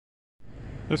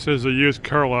This is a used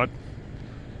car lot.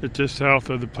 It's just south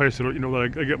of the place that,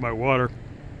 that I get my water.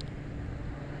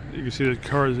 You can see the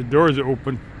cars, the doors are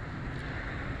open.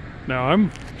 Now I'm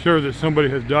sure that somebody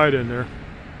has died in there.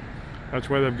 That's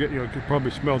why they're getting, it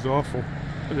probably smells awful.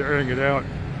 They're airing it out.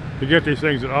 You get these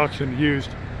things at auction used.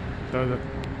 So that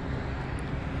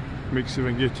makes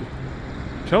it get you.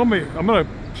 Tell me, I'm gonna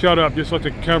shut up, just let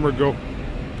the camera go,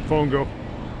 the phone go.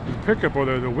 The pickup over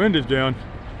there, the wind is down.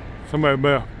 Somebody may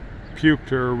have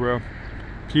puked or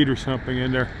peed or something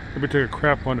in there. Maybe took a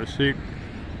crap on the seat.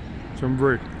 Some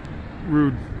very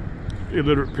rude,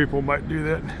 illiterate people might do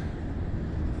that.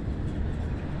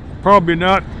 Probably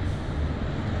not.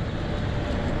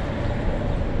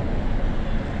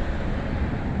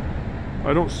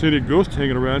 I don't see any ghosts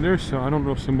hanging around there, so I don't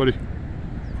know if somebody,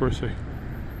 of course, they.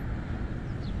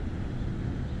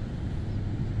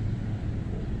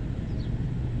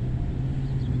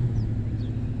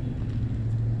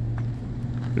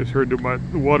 Just heard that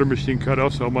the water machine cut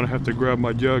off, so I'm gonna have to grab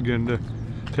my jug and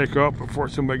take off before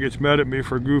somebody gets mad at me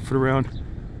for goofing around.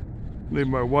 Leave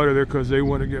my water there because they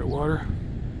want to get water.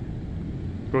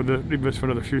 Leave this for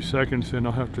another few seconds, and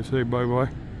I'll have to say bye-bye.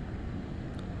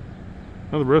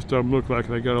 Now the rest of them look like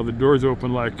they got all the doors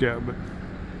open like that, but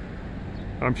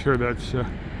I'm sure that's tell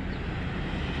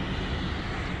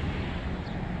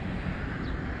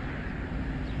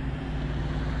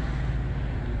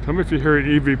me if you hear an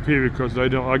EVP, because I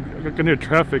can hear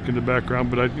traffic in the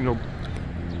background, but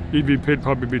EVP would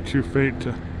probably be too faint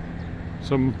to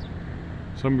some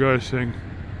guy saying,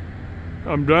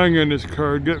 "I'm dying in this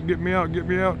car, get me out, get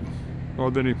me out." Oh,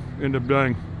 then he ended up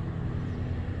dying.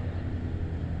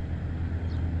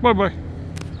 Bye-bye.